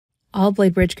All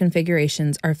BladeBridge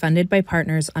configurations are funded by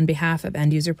partners on behalf of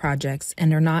end-user projects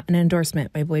and are not an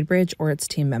endorsement by BladeBridge or its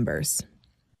team members.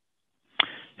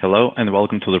 Hello, and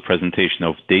welcome to the presentation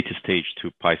of DataStage to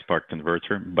PySpark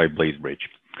Converter by BladeBridge.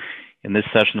 In this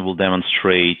session, we'll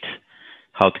demonstrate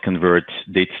how to convert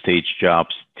DataStage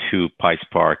jobs to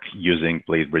PySpark using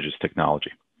BladeBridge's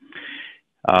technology.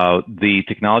 The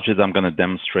technology that I'm going to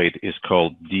demonstrate is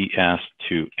called DS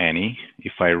to Any.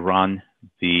 If I run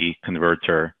the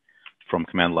converter from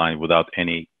command line without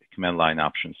any command line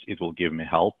options, it will give me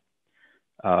help.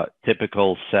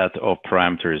 Typical set of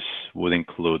parameters would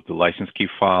include the license key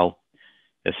file,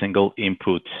 a single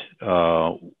input,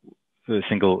 a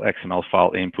single XML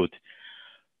file input,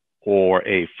 or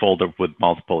a folder with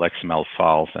multiple XML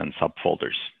files and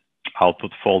subfolders.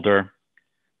 Output folder,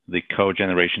 the code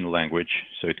generation language,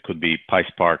 so it could be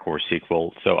PySpark or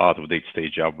SQL. So out of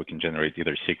DataStage job, we can generate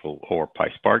either SQL or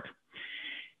PySpark.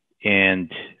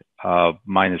 And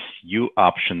 -u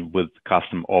option with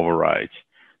custom overrides.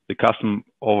 The custom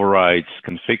overrides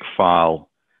config file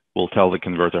will tell the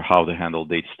converter how to handle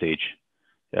DataStage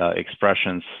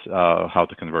expressions, how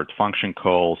to convert function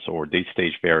calls or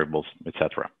DataStage variables,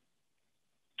 etc.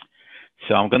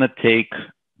 So I'm going to take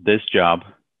this job.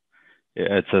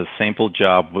 It's a sample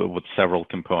job with several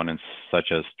components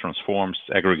such as transforms,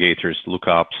 aggregators,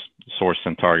 lookups, source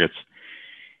and targets.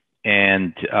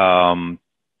 And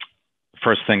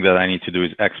first thing that I need to do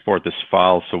is export this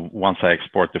file. So once I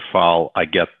export the file, I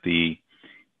get the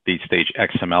DataStage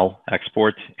XML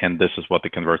export, and this is what the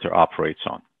converter operates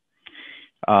on.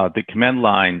 The command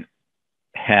line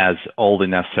has all the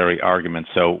necessary arguments.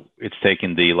 So it's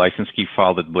taking the license key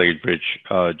file that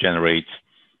BladeBridge generates,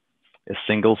 a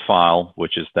single file,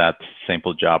 which is that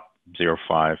sample job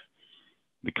 05,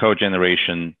 the code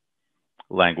generation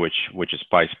language, which is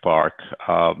PySpark.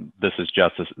 This is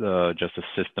just a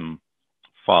system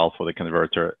file for the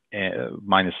converter,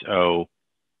 -o,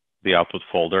 the output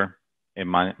folder, and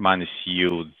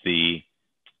 -u, the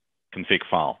config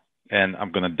file. And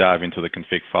I'm going to dive into the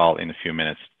config file in a few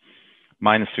minutes.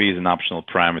 -v is an optional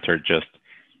parameter, just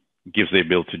gives the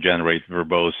ability to generate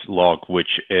verbose log,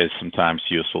 which is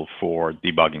sometimes useful for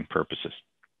debugging purposes.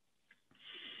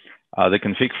 The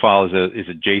config file is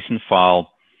a JSON file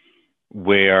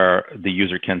where the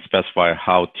user can specify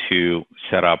how to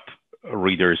set up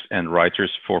readers and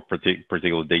writers for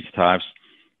particular data types,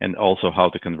 and also how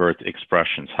to convert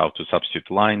expressions, how to substitute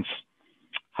lines,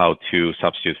 how to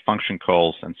substitute function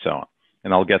calls, and so on.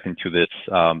 And I'll get into this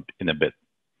in a bit.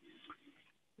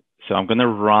 So I'm going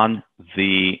to run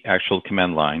the actual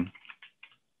command line.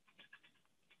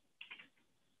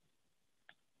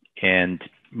 And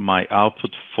my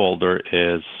output folder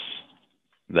is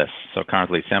this. So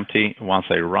currently it's empty. Once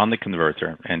I run the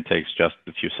converter, and it takes just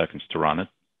a few seconds to run it,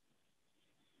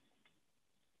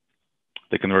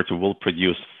 the converter will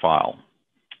produce file.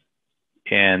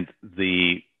 And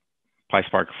the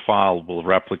PySpark file will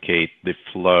replicate the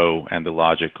flow and the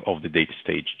logic of the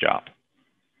DataStage job.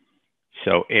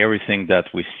 So everything that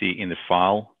we see in the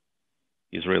file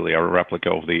is really a replica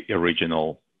of the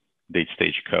original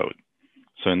DataStage code.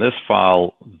 So in this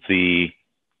file, the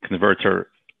converter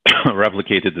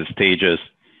replicated the stages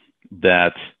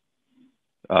that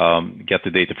get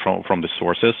the data from the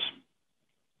sources.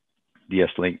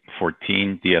 DSLink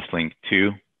 14, DSLink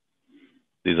 2.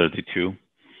 These are the two.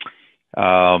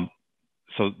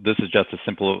 So this is just a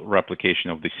simple replication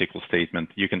of the SQL statement.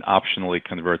 You can optionally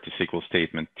convert the SQL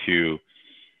statement to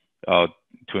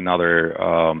another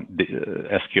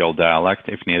SQL dialect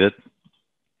if needed.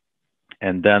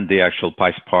 And then the actual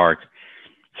PySpark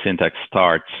syntax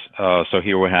starts. So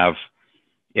here we have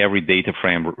every data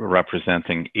frame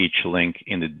representing each link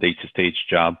in the DataStage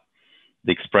job.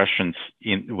 The expressions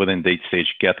within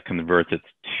DataStage get converted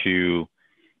to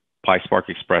PySpark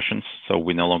expressions, so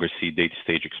we no longer see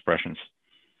DataStage expressions.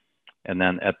 And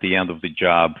then at the end of the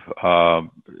job,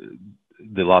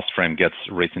 the last frame gets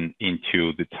written into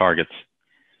the target,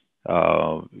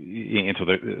 into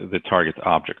the target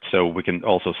object. So we can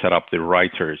also set up the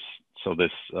writers. So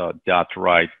this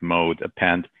 .write mode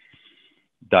append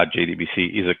 .jdbc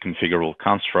is a configurable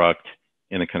construct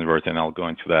in the converter, and I'll go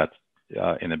into that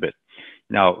in a bit.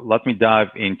 Now, let me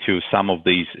dive into some of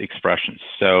these expressions.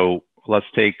 So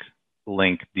let's take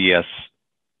link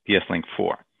DSLink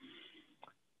 4,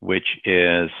 which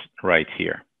is right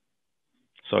here.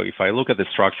 So if I look at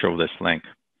the structure of this link,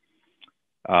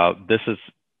 this is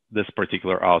this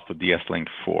particular output DSLink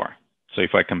 4. So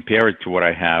if I compare it to what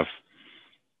I have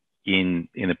in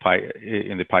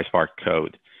the PySpark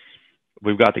code,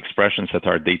 we've got expressions that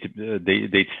are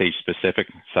DataStage specific,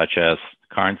 such as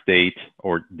current date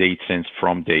or date since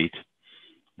from date,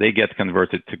 they get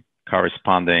converted to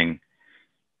corresponding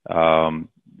PySpark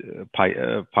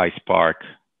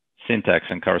syntax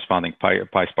and corresponding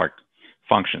PySpark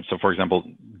functions. So for example,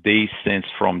 day since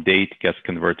from date gets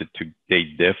converted to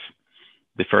date diff.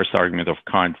 The first argument of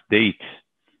current date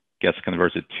gets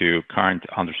converted to current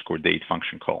underscore date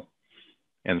function call.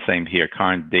 And same here,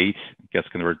 current date gets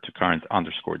converted to current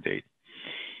underscore date.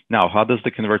 Now, how does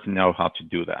the converter know how to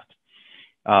do that?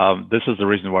 This is the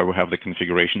reason why we have the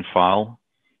configuration file.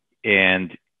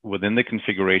 And within the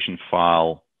configuration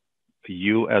file,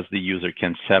 you as the user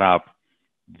can set up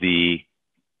the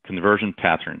conversion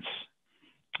patterns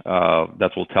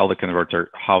that will tell the converter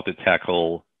how to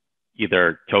tackle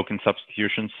either token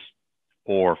substitutions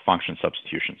or function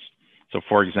substitutions. So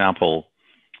for example,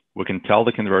 we can tell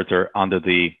the converter under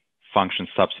the function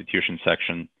substitution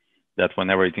section that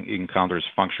whenever it encounters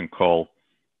function call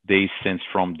day since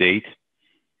from date,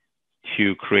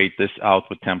 to create this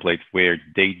output template where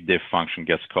date diff function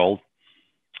gets called,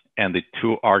 and the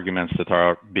two arguments that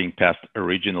are being passed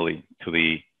originally to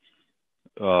the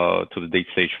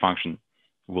DataStage function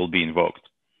will be invoked.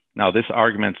 Now, these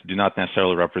arguments do not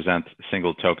necessarily represent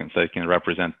single tokens. They can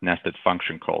represent nested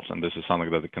function calls, and this is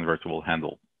something that the converter will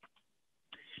handle.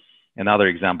 Another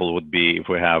example would be if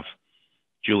we have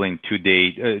Julian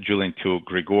to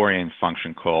Gregorian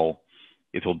function call,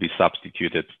 it will be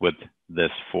substituted with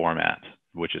this format,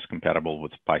 which is compatible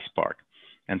with PySpark,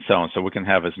 and so on. So we can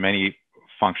have as many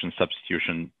function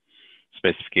substitution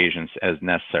specifications as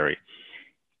necessary.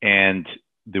 And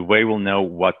the way we'll know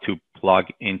what to plug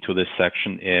into this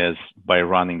section is by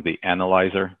running the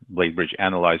analyzer, BladeBridge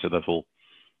analyzer, that will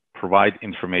provide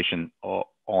information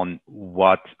on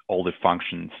what all the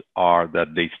functions are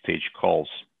that DataStage calls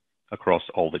across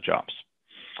all the jobs.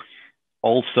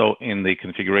 Also in the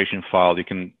configuration file, you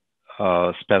can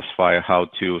specify how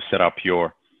to set up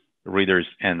your readers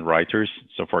and writers.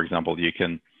 So for example, you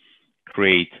can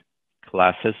create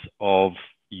classes of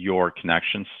your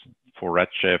connections for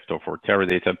Redshift or for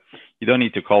Teradata. You don't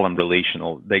need to call them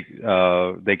relational. They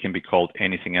can be called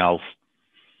anything else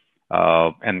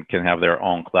and can have their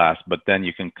own class, but then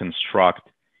you can construct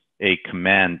a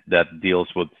command that deals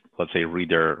with, let's say,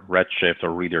 reader Redshift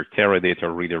or reader Teradata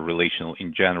or reader relational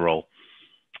in general.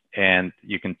 And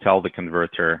you can tell the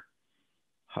converter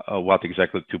what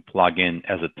exactly to plug in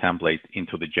as a template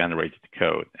into the generated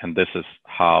code. And this is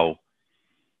how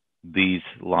these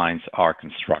lines are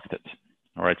constructed.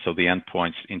 All right, so the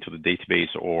endpoints into the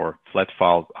database or flat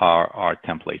files are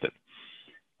templated.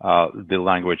 The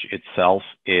language itself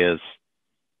is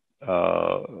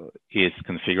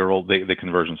configurable. The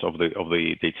conversions of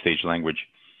the DataStage language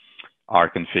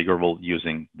are configurable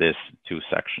using these two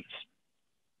sections.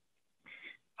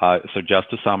 So just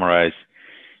to summarize,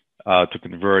 to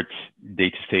convert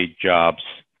DataStage jobs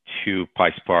to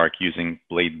PySpark using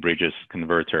BladeBridge's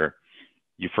converter,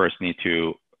 you first need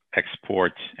to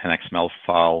export an XML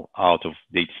file out of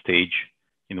DataStage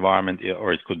environment,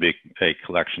 or it could be a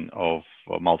collection of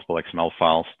multiple XML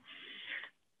files.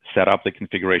 Set up the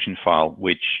configuration file,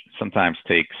 which sometimes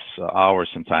takes hours,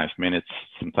 sometimes minutes,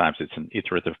 sometimes it's an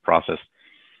iterative process,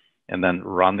 and then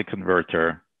run the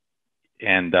converter,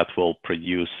 and that will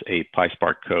produce a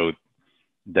PySpark code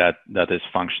that is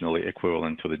functionally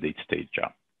equivalent to the DataStage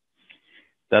job.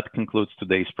 That concludes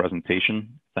today's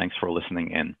presentation. Thanks for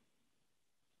listening in.